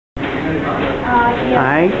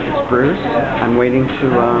Hi, it's Bruce. I'm waiting to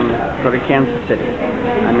go to Kansas City.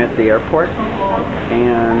 I'm at the airport,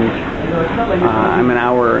 and I'm an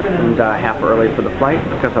hour and a half early for the flight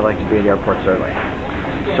because I like to be at airports early.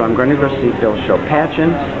 So I'm going to go see Phil's show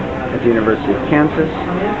Pageant at the University of Kansas,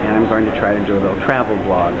 and I'm going to try to do a little travel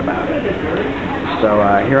vlog about it. So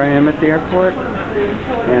here I am at the airport,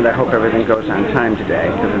 and I hope everything goes on time today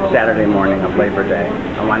because it's Saturday morning of Labor Day.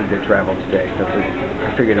 I wanted to travel today because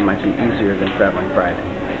I figured it might be easier than traveling Friday.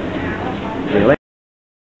 See you later.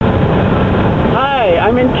 Hi,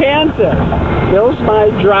 I'm in Kansas. Bill's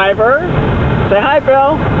my driver. Say hi,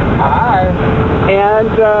 Bill. Hi. And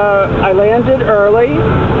I landed early.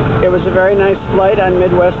 It was a very nice flight on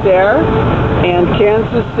Midwest Air, and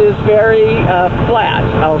Kansas is very flat.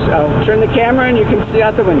 I'll turn the camera and you can see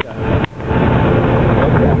out the window.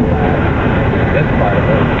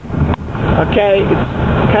 Okay,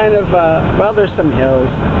 it's kind of, well, there's some hills.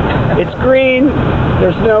 It's green,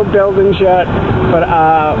 there's no buildings yet, but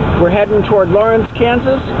we're heading toward Lawrence,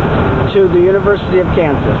 Kansas, to the University of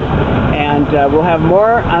Kansas. And we'll have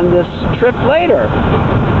more on this trip later.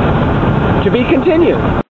 To be continued.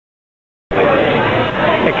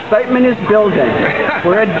 Excitement is building.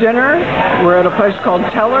 We're at dinner. We're at a place called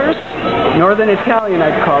Teller's, Northern Italian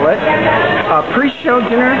I'd call it. A pre-show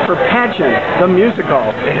dinner for Pageant, the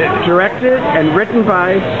musical, directed and written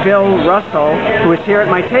by Bill Russell, who is here at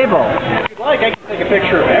my table. If you'd like, I can take a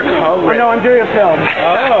picture of everything. Oh, no, I'm doing a film.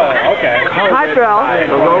 Oh, okay. Hi, Bill.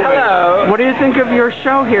 Hello. What do you think of your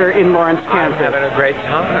show here in Lawrence, Kansas? I'm having a great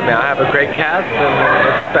time. I have a great cast,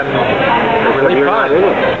 and it's been really fun.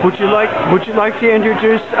 Would you like to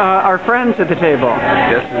introduce our friends at the table?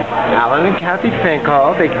 This is Alan and Kathy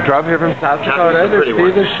Finkel. They drove here from South Dakota to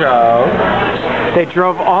see the show. They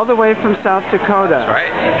drove all the way from South Dakota. That's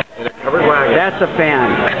right. In a covered wagon. That's a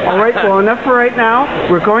fan. All right, well, enough for right now.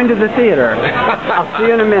 We're going to the theater. I'll see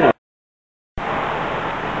you in a minute.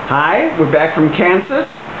 Hi, we're back from Kansas.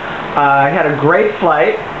 I had a great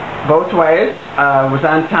flight both ways. Was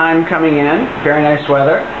on time coming in. Very nice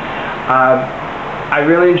weather. I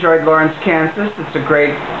really enjoyed Lawrence, Kansas. It's a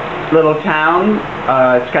great little town.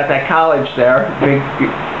 It's got that college there, big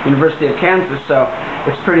University of Kansas, so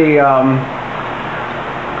it's pretty, got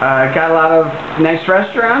a lot of nice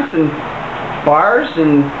restaurants and bars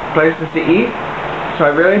and places to eat, so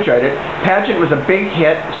I really enjoyed it. Pageant was a big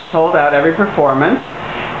hit, sold out every performance,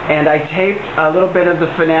 and I taped a little bit of the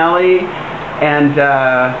finale and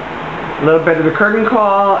a little bit of the curtain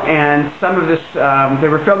call and some of this. They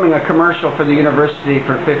were filming a commercial for the university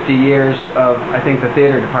for 50 years of, I think, the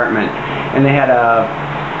theater department, and they had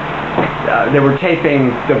they were taping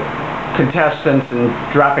the contestants and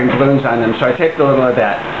dropping balloons on them, so I taped a little of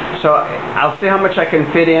that. So I'll see how much I can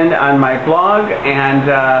fit in on my blog, and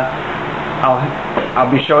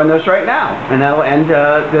I'll be showing those right now, and that'll end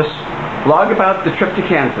this vlog about the trip to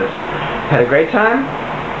Kansas. Had a great time.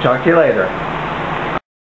 Talk to you later.